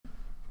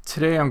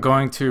Today I'm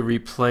going to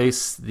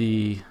replace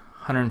the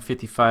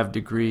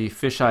 155-degree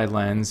fisheye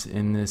lens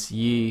in this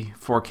Yi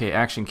 4K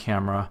action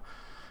camera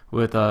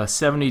with a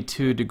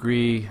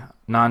 72-degree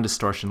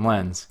non-distortion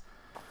lens.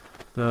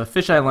 The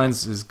fisheye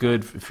lens is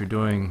good if you're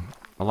doing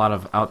a lot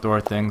of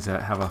outdoor things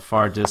that have a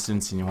far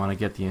distance and you want to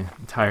get the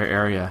entire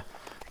area.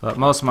 But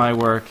most of my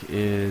work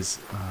is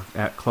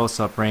at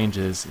close-up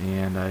ranges,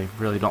 and I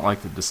really don't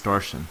like the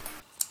distortion.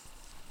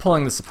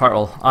 Pulling this apart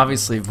will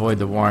obviously void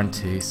the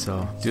warranty,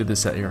 so do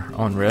this at your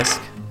own risk.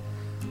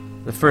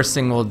 The first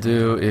thing we'll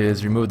do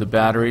is remove the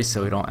battery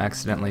so we don't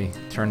accidentally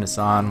turn this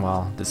on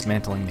while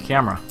dismantling the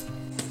camera.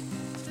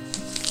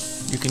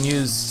 You can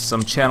use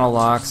some channel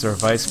locks or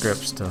vice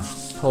grips to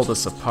pull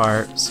this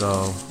apart,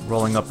 so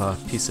rolling up a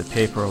piece of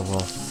paper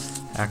will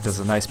act as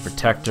a nice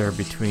protector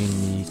between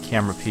the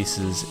camera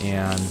pieces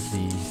and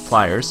the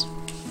pliers.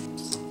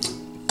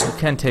 You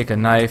can take a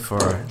knife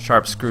or a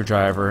sharp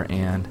screwdriver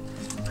and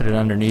put it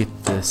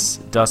underneath this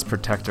dust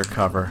protector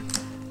cover,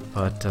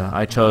 but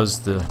I chose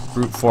the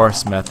brute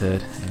force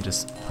method and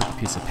just put a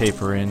piece of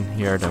paper in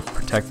here to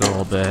protect it a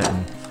little bit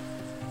and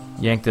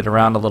yanked it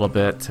around a little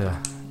bit to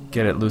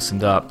get it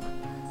loosened up.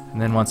 And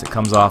then once it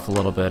comes off a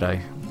little bit,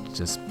 I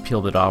just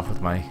peeled it off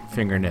with my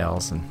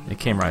fingernails and it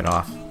came right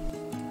off.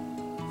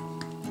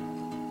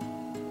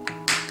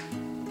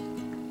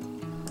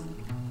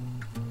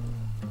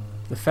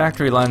 The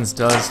factory lens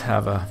does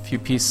have a few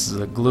pieces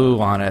of glue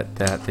on it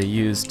that they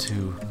use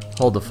to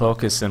hold the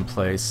focus in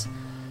place.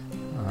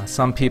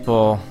 Some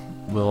people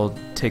will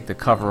take the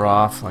cover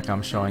off, like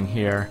I'm showing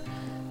here,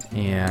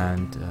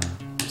 and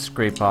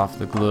scrape off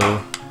the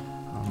glue.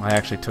 I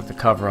actually took the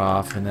cover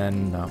off, and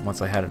then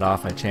once I had it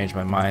off, I changed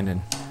my mind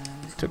and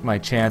took my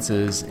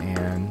chances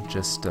and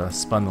just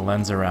spun the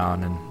lens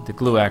around, and the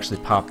glue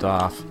actually popped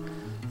off.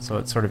 So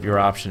it's sort of your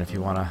option if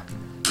you want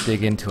to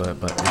dig into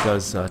it, but it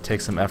does take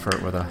some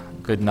effort with a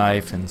good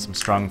knife and some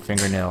strong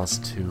fingernails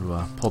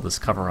to pull this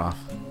cover off.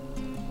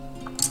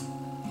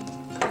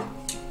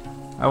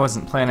 I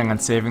wasn't planning on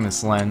saving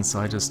this lens, so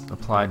I just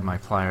applied my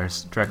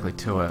pliers directly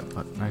to it,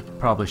 but I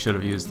probably should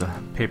have used the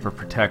paper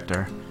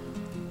protector.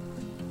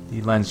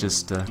 The lens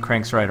just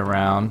cranks right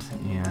around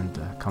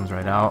and comes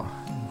right out.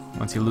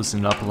 Once you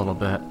loosen it up a little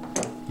bit,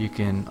 you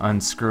can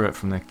unscrew it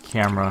from the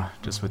camera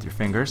just with your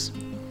fingers.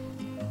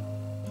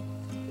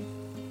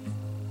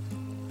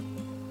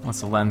 Once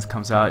the lens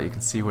comes out, you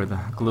can see where the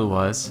glue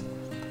was.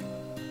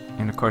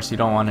 And of course you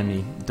don't want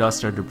any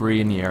dust or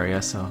debris in the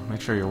area, so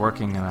make sure you're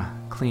working in a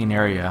clean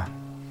area.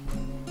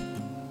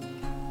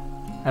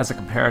 As a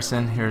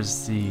comparison,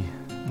 here's the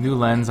new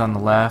lens on the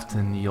left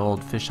and the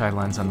old fisheye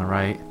lens on the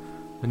right.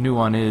 The new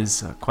one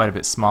is quite a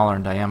bit smaller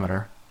in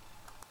diameter.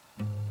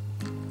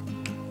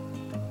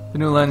 The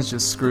new lens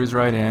just screws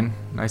right in,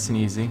 nice and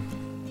easy.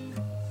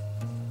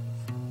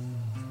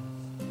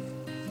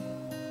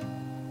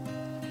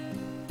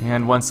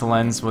 And once the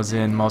lens was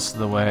in most of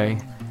the way,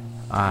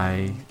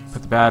 I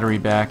put the battery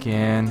back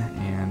in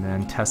and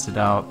then tested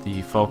out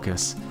the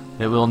focus.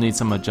 It will need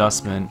some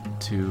adjustment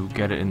to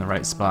get it in the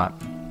right spot.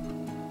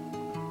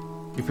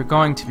 If you're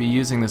going to be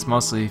using this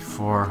mostly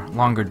for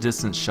longer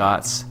distance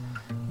shots,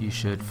 you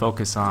should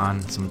focus on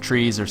some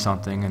trees or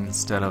something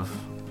instead of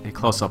a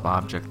close-up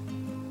object.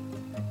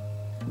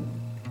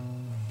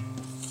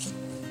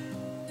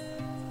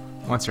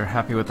 Once you're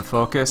happy with the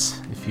focus,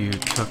 if you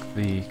took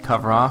the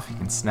cover off, you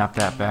can snap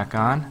that back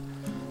on.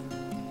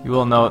 You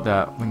will note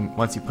that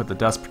once you put the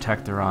dust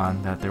protector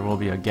on, that there will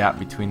be a gap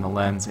between the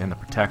lens and the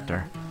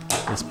protector.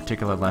 This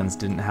particular lens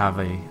didn't have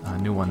a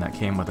new one that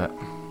came with it.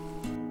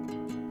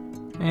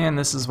 And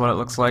this is what it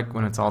looks like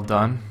when it's all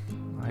done.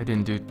 I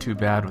didn't do too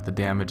bad with the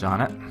damage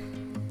on it.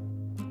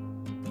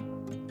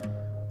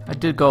 I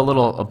did go a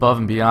little above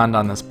and beyond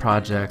on this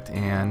project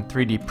and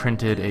 3D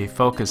printed a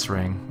focus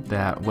ring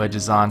that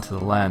wedges onto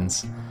the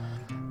lens.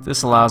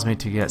 This allows me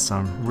to get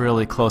some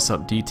really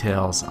close-up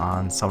details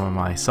on some of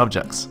my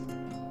subjects.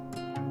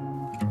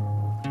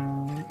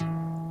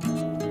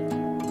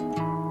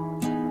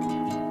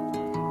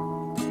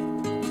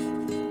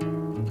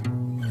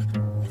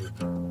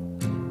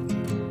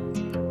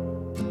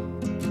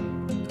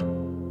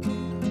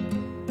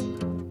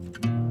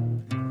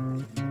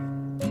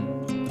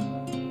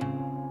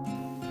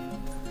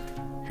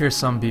 Here's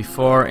some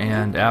before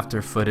and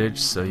after footage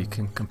so you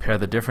can compare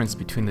the difference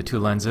between the two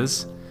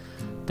lenses.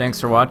 Thanks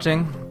for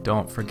watching.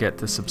 Don't forget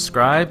to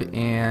subscribe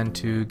and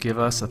to give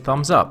us a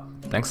thumbs up.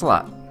 Thanks a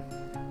lot.